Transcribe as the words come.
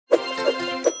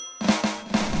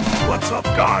What's up,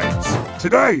 guys?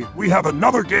 Today, we have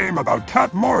another game about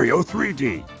Cat Mario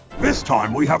 3D. This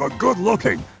time, we have a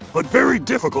good-looking, but very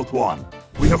difficult one.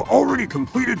 We have already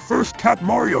completed first Cat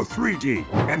Mario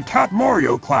 3D and Cat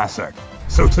Mario Classic.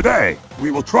 So today,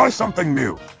 we will try something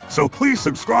new. So please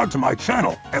subscribe to my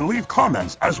channel and leave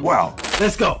comments as well.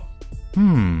 Let's go.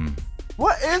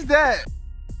 What is that?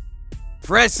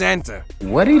 Press enter.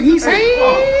 What did he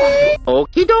say?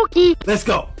 Okie dokie. Let's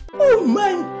go. Oh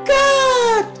my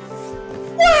god!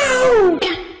 Wow!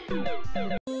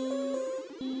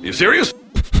 You serious?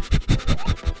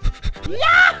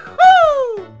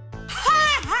 Yahoo!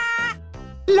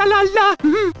 La la la,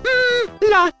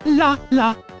 la la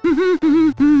la.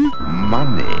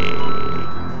 Money.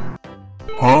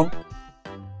 Huh?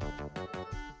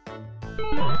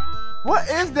 What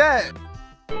is that?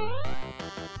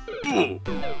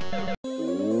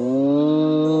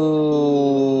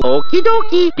 Okie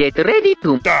dokie. Get ready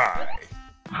to Die.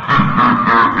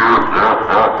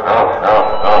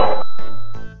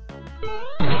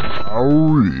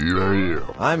 Oh yeah.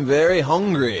 I'm very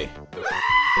hungry.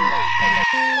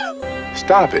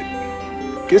 Stop it.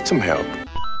 Get some help.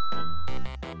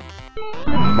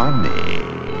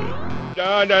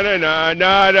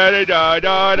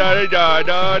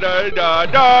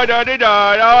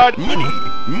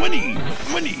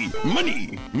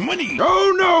 Money. Money!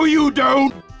 Oh, no, you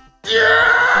don't!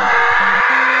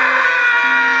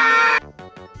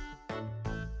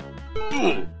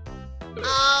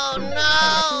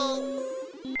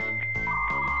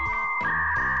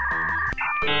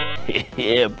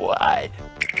 yeah, boy.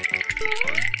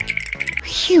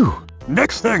 Phew.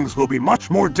 Next things will be much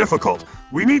more difficult.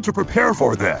 We need to prepare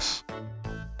for this.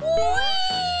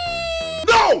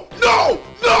 No! No!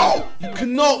 No! You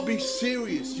cannot be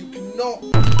serious. You cannot.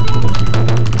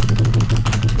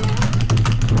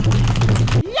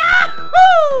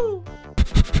 Yahoo!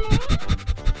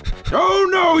 Oh,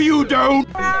 no, you don't!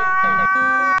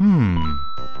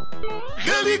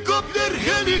 Helicopter!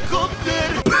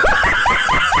 Helicopter!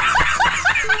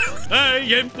 I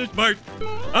am too smart.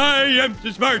 I am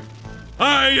too smart.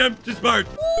 I am too smart.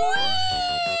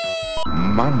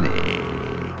 Money.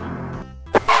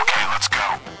 Okay, let's go.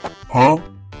 Huh?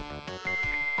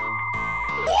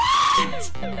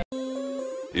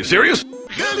 You serious?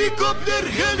 Helicopter!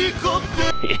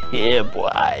 Helicopter! yeah,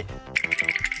 boy.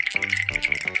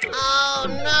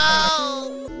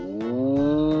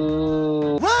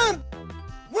 Run!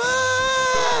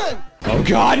 Run! Oh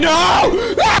God,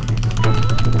 no!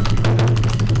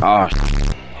 Ah,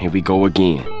 here we go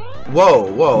again. Whoa,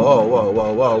 whoa, whoa, whoa,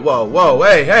 whoa, whoa, whoa, whoa,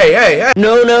 hey, hey, hey, hey!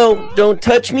 No, no, don't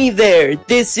touch me there.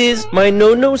 This is my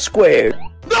no-no square.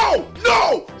 No!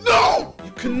 No! No!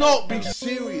 You cannot be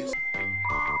serious.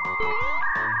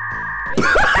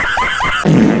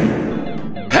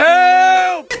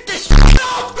 Help! Get this shit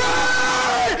off me!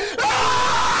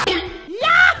 Ah!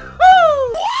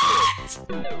 Yahoo!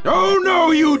 Oh, no,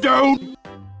 you don't!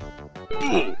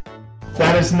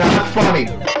 That is not funny.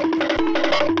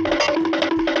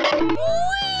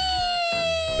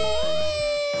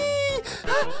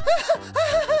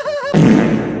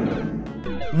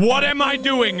 What am I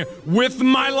doing with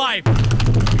my life?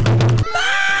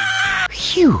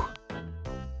 Phew.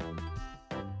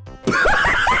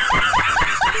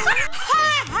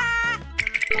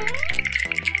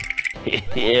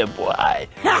 yeah, boy.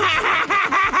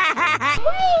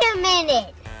 Wait a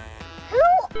minute! Who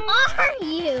are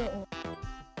you?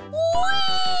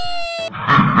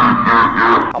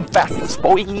 I'm fastest,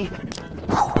 boy.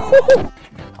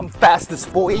 I'm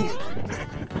fastest, boy.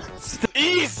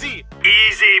 Easy!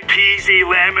 Easy peasy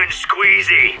lemon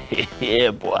squeezy.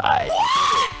 yeah, boy.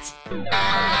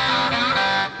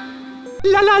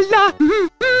 La la la,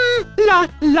 la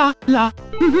la la, la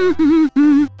la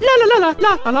la la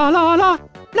la la la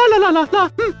la la la la.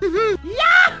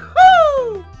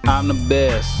 Yahoo! I'm the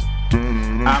best.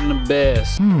 I'm the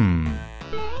best.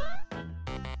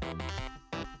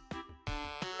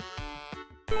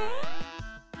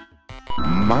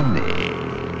 Money.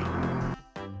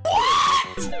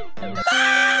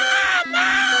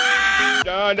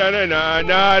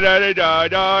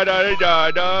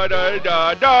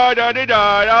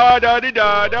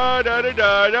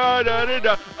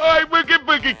 I'm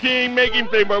Burger King making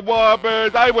flavor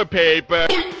whoppers. I want paper.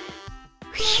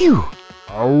 Phew.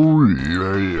 Oh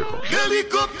yeah.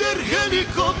 Helicopter!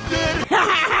 Helicopter!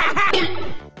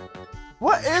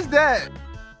 What is that?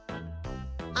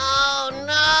 Oh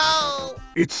no!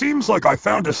 It seems like I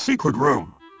found a secret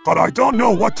room, but I don't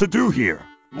know what to do here.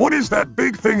 What is that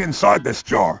big thing inside this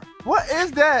jar? What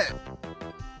is that?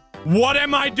 What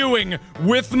am I doing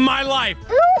with my life?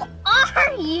 Who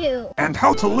are you? And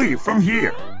how to leave from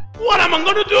here? What am I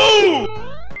gonna do?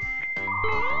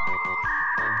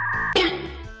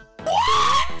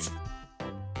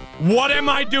 What am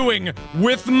I doing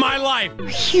with my life?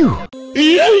 Phew.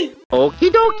 Okie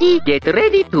dokie, get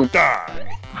ready to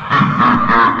die.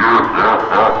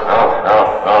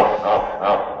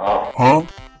 Huh?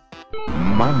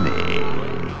 Money.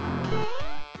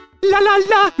 La la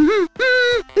la.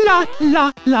 La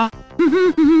la la. La la.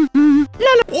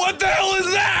 What the hell is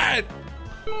that?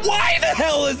 Why the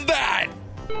hell is that?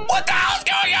 What the hell's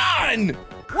going on?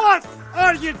 What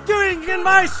are you doing in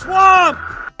my swamp?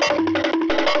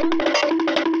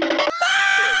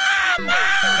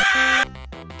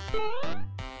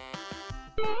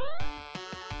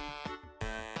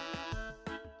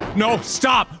 No,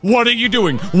 stop! What are you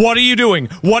doing? What are you doing?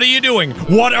 What are you doing?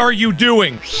 What are you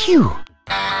doing? Phew.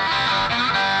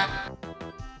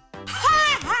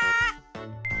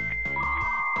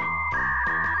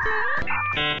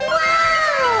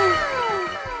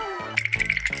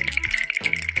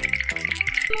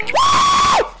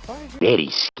 Very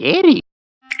scary.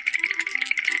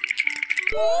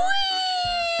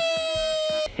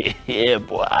 Yeah,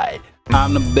 boy.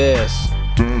 I'm the best.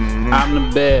 I'm the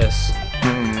best.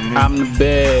 I'm the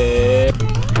best.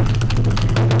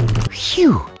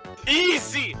 Phew.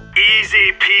 Easy!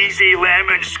 Easy peasy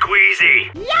lemon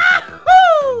squeezy!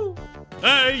 Yahoo!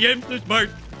 I am so smart!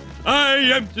 I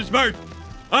am so smart!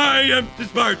 I am so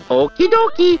smart! Okie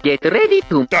dokie, get ready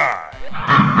to Die!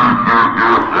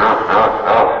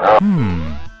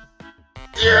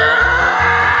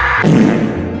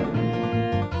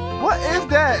 What is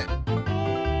that?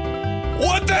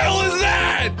 What the hell is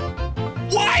that?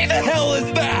 Why the hell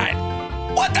is that?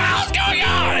 What the hell's going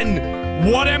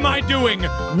on? What am I doing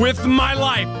with my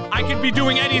life? I could be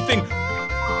doing anything.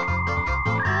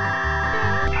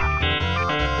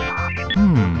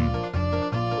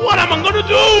 What am I gonna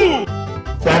do?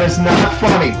 That is not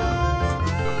funny.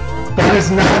 That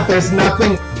is not, there's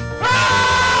nothing.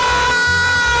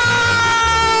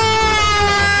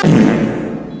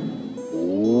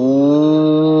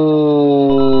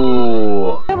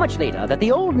 So much later that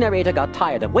the old narrator got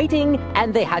tired of waiting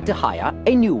and they had to hire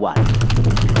a new one.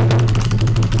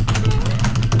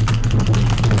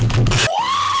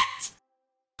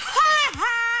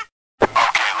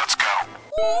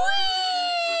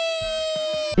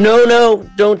 No, no,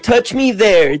 don't touch me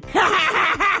there. Yahoo!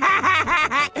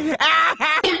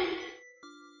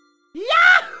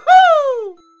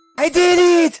 I did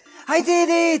it! I did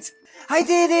it! I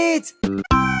did it!